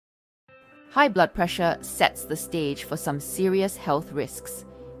High blood pressure sets the stage for some serious health risks.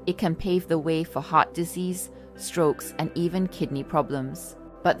 It can pave the way for heart disease, strokes, and even kidney problems.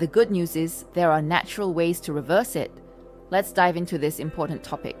 But the good news is there are natural ways to reverse it. Let's dive into this important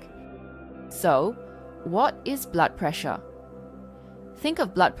topic. So, what is blood pressure? Think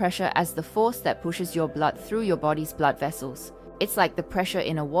of blood pressure as the force that pushes your blood through your body's blood vessels. It's like the pressure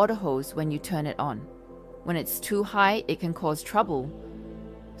in a water hose when you turn it on. When it's too high, it can cause trouble.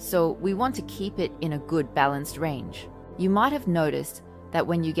 So we want to keep it in a good balanced range. You might have noticed that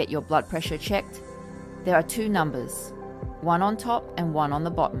when you get your blood pressure checked, there are two numbers, one on top and one on the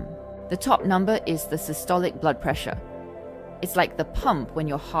bottom. The top number is the systolic blood pressure. It's like the pump when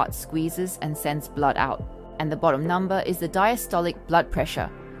your heart squeezes and sends blood out. And the bottom number is the diastolic blood pressure.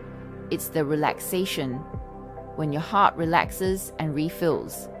 It's the relaxation, when your heart relaxes and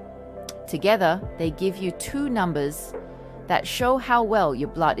refills. Together, they give you two numbers that show how well your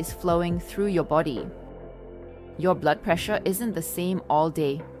blood is flowing through your body. Your blood pressure isn't the same all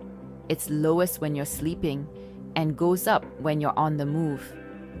day. It's lowest when you're sleeping and goes up when you're on the move.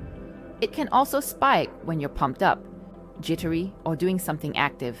 It can also spike when you're pumped up, jittery, or doing something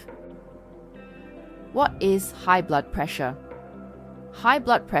active. What is high blood pressure? High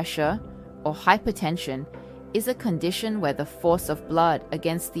blood pressure, or hypertension, is a condition where the force of blood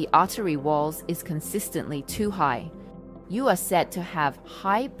against the artery walls is consistently too high. You are said to have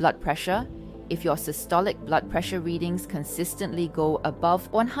high blood pressure if your systolic blood pressure readings consistently go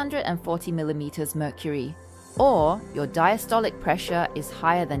above 140 millimeters mercury, or your diastolic pressure is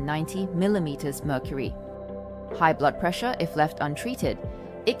higher than 90 millimeters mercury. High blood pressure, if left untreated,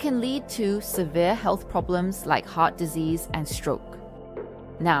 it can lead to severe health problems like heart disease and stroke.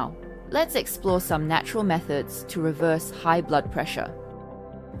 Now, let's explore some natural methods to reverse high blood pressure.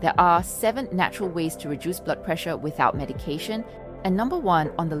 There are 7 natural ways to reduce blood pressure without medication, and number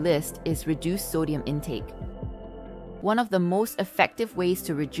 1 on the list is reduce sodium intake. One of the most effective ways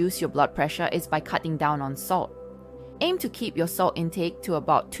to reduce your blood pressure is by cutting down on salt. Aim to keep your salt intake to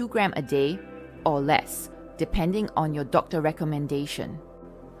about 2 grams a day or less, depending on your doctor recommendation.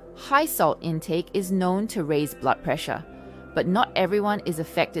 High salt intake is known to raise blood pressure, but not everyone is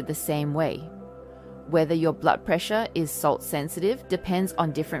affected the same way. Whether your blood pressure is salt sensitive depends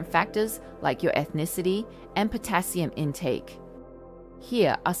on different factors like your ethnicity and potassium intake.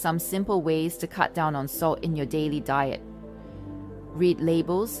 Here are some simple ways to cut down on salt in your daily diet. Read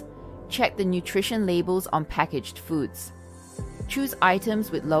labels. Check the nutrition labels on packaged foods. Choose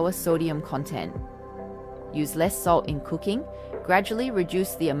items with lower sodium content. Use less salt in cooking. Gradually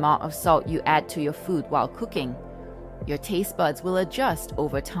reduce the amount of salt you add to your food while cooking. Your taste buds will adjust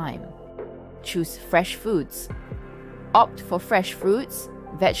over time. Choose fresh foods. Opt for fresh fruits,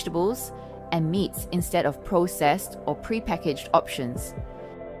 vegetables, and meats instead of processed or prepackaged options.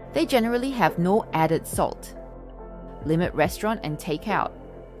 They generally have no added salt. Limit restaurant and takeout.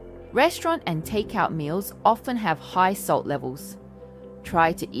 Restaurant and takeout meals often have high salt levels.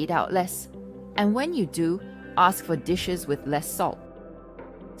 Try to eat out less, and when you do, ask for dishes with less salt.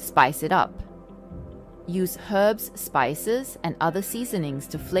 Spice it up. Use herbs, spices, and other seasonings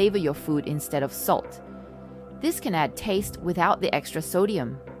to flavor your food instead of salt. This can add taste without the extra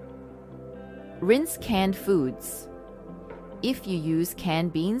sodium. Rinse canned foods. If you use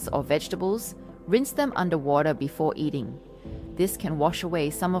canned beans or vegetables, rinse them under water before eating. This can wash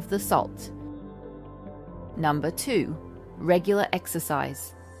away some of the salt. Number 2, regular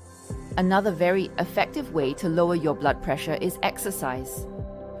exercise. Another very effective way to lower your blood pressure is exercise.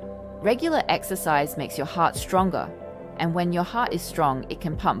 Regular exercise makes your heart stronger, and when your heart is strong, it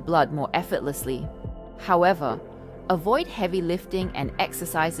can pump blood more effortlessly. However, avoid heavy lifting and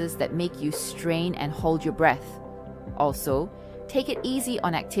exercises that make you strain and hold your breath. Also, take it easy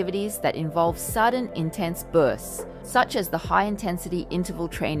on activities that involve sudden, intense bursts, such as the high-intensity interval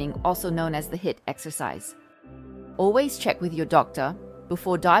training, also known as the HIIT exercise. Always check with your doctor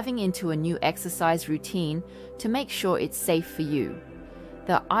before diving into a new exercise routine to make sure it's safe for you.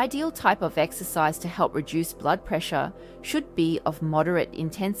 The ideal type of exercise to help reduce blood pressure should be of moderate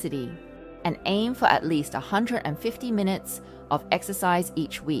intensity, and aim for at least 150 minutes of exercise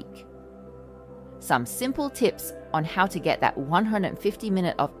each week. Some simple tips on how to get that 150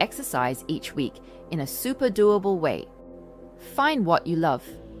 minutes of exercise each week in a super doable way. Find what you love.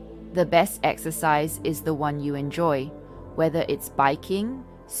 The best exercise is the one you enjoy, whether it's biking,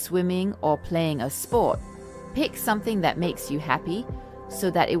 swimming, or playing a sport. Pick something that makes you happy so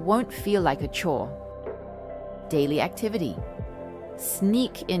that it won't feel like a chore. Daily activity.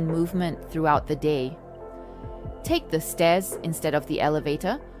 Sneak in movement throughout the day. Take the stairs instead of the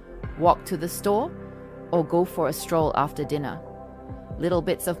elevator, walk to the store, or go for a stroll after dinner. Little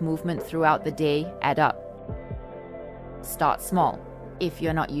bits of movement throughout the day add up. Start small. If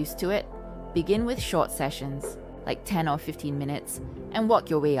you're not used to it, begin with short sessions, like 10 or 15 minutes, and work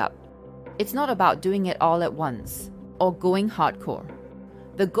your way up. It's not about doing it all at once or going hardcore.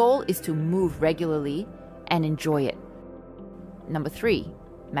 The goal is to move regularly and enjoy it. Number 3,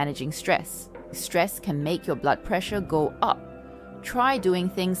 managing stress. Stress can make your blood pressure go up. Try doing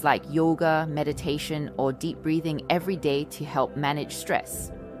things like yoga, meditation, or deep breathing every day to help manage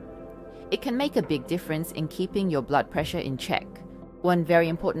stress. It can make a big difference in keeping your blood pressure in check. One very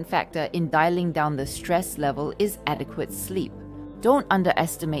important factor in dialing down the stress level is adequate sleep. Don't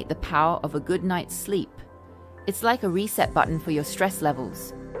underestimate the power of a good night's sleep. It's like a reset button for your stress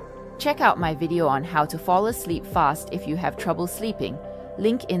levels. Check out my video on how to fall asleep fast if you have trouble sleeping,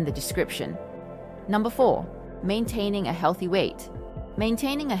 link in the description. Number 4, maintaining a healthy weight.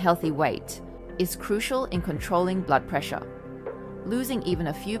 Maintaining a healthy weight is crucial in controlling blood pressure. Losing even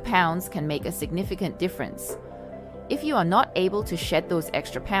a few pounds can make a significant difference. If you are not able to shed those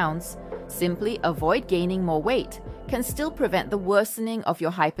extra pounds, simply avoid gaining more weight can still prevent the worsening of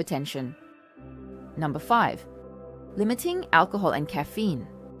your hypertension. Number 5, limiting alcohol and caffeine.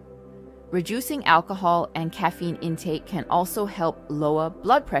 Reducing alcohol and caffeine intake can also help lower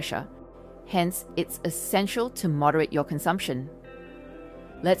blood pressure. Hence, it's essential to moderate your consumption.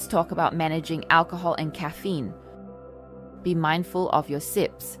 Let's talk about managing alcohol and caffeine. Be mindful of your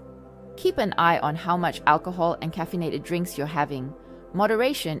sips. Keep an eye on how much alcohol and caffeinated drinks you're having.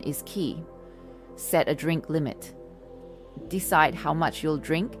 Moderation is key. Set a drink limit. Decide how much you'll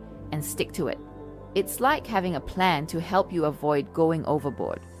drink and stick to it. It's like having a plan to help you avoid going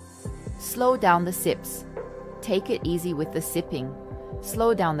overboard. Slow down the sips. Take it easy with the sipping.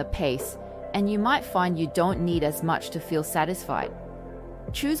 Slow down the pace, and you might find you don't need as much to feel satisfied.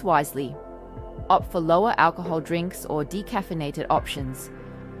 Choose wisely. Opt for lower alcohol drinks or decaffeinated options.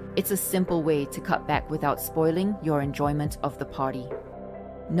 It's a simple way to cut back without spoiling your enjoyment of the party.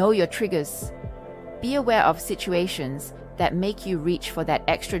 Know your triggers. Be aware of situations that make you reach for that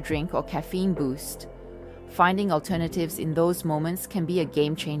extra drink or caffeine boost. Finding alternatives in those moments can be a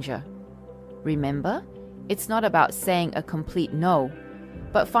game changer. Remember, it's not about saying a complete no,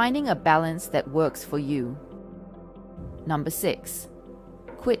 but finding a balance that works for you. Number 6,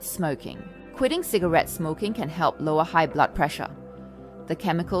 quit smoking. Quitting cigarette smoking can help lower high blood pressure. The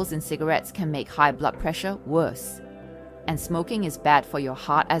chemicals in cigarettes can make high blood pressure worse, and smoking is bad for your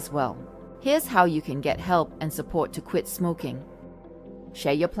heart as well. Here's how you can get help and support to quit smoking.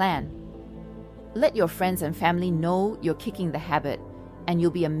 Share your plan. Let your friends and family know you're kicking the habit, and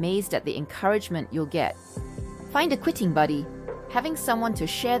you'll be amazed at the encouragement you'll get. Find a quitting buddy. Having someone to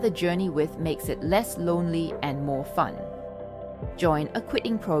share the journey with makes it less lonely and more fun. Join a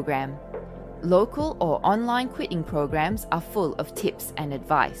quitting program. Local or online quitting programs are full of tips and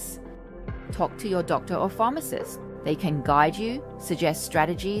advice. Talk to your doctor or pharmacist. They can guide you, suggest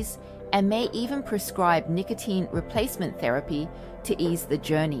strategies, and may even prescribe nicotine replacement therapy to ease the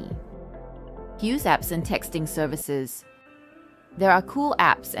journey. Use apps and texting services. There are cool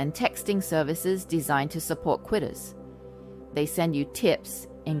apps and texting services designed to support quitters. They send you tips,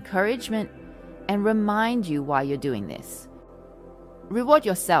 encouragement, and remind you why you're doing this. Reward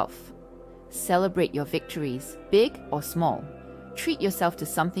yourself. Celebrate your victories, big or small. Treat yourself to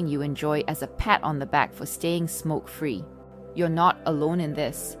something you enjoy as a pat on the back for staying smoke-free. You're not alone in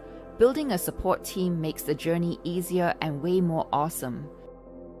this. Building a support team makes the journey easier and way more awesome.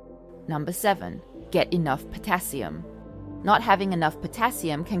 Number 7, get enough potassium. Not having enough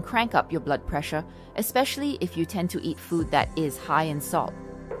potassium can crank up your blood pressure, especially if you tend to eat food that is high in salt.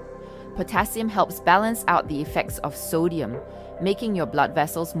 Potassium helps balance out the effects of sodium, making your blood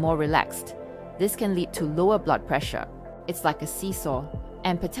vessels more relaxed. This can lead to lower blood pressure. It's like a seesaw,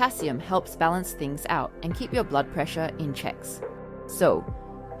 and potassium helps balance things out and keep your blood pressure in checks. So,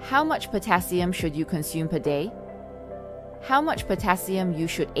 how much potassium should you consume per day? How much potassium you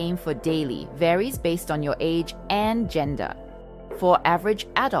should aim for daily varies based on your age and gender. For average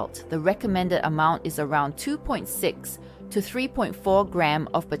adult, the recommended amount is around 2.6 to 3.4 grams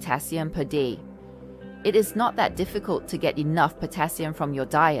of potassium per day. It is not that difficult to get enough potassium from your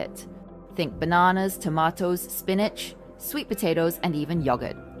diet. Think bananas, tomatoes, spinach, sweet potatoes, and even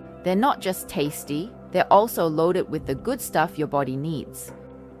yogurt. They're not just tasty, they're also loaded with the good stuff your body needs.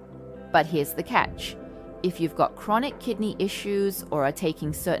 But here's the catch. If you've got chronic kidney issues or are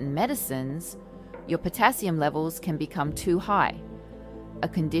taking certain medicines, your potassium levels can become too high, a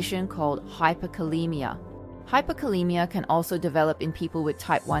condition called hyperkalemia. Hyperkalemia can also develop in people with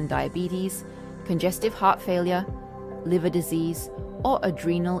type 1 diabetes, congestive heart failure, liver disease, or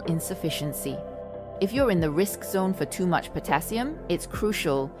adrenal insufficiency. If you're in the risk zone for too much potassium, it's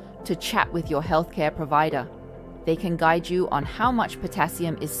crucial to chat with your healthcare provider. They can guide you on how much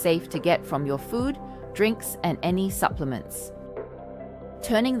potassium is safe to get from your food, drinks, and any supplements.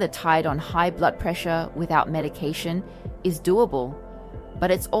 Turning the tide on high blood pressure without medication is doable, but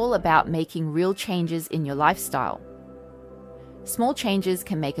it's all about making real changes in your lifestyle. Small changes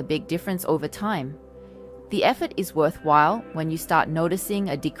can make a big difference over time. The effort is worthwhile when you start noticing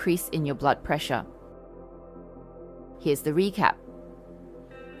a decrease in your blood pressure. Here's the recap.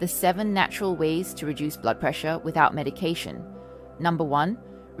 The 7 natural ways to reduce blood pressure without medication. Number 1,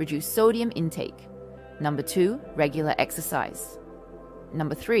 reduce sodium intake. Number 2, regular exercise.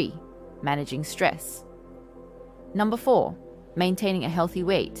 Number 3, managing stress. Number 4, maintaining a healthy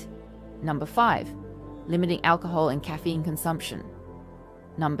weight. Number 5, limiting alcohol and caffeine consumption.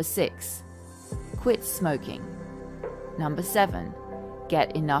 Number 6, quit smoking. Number 7,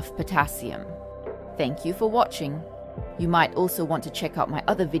 get enough potassium. Thank you for watching. You might also want to check out my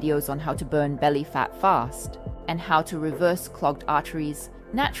other videos on how to burn belly fat fast and how to reverse clogged arteries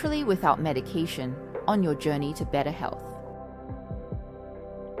naturally without medication on your journey to better health.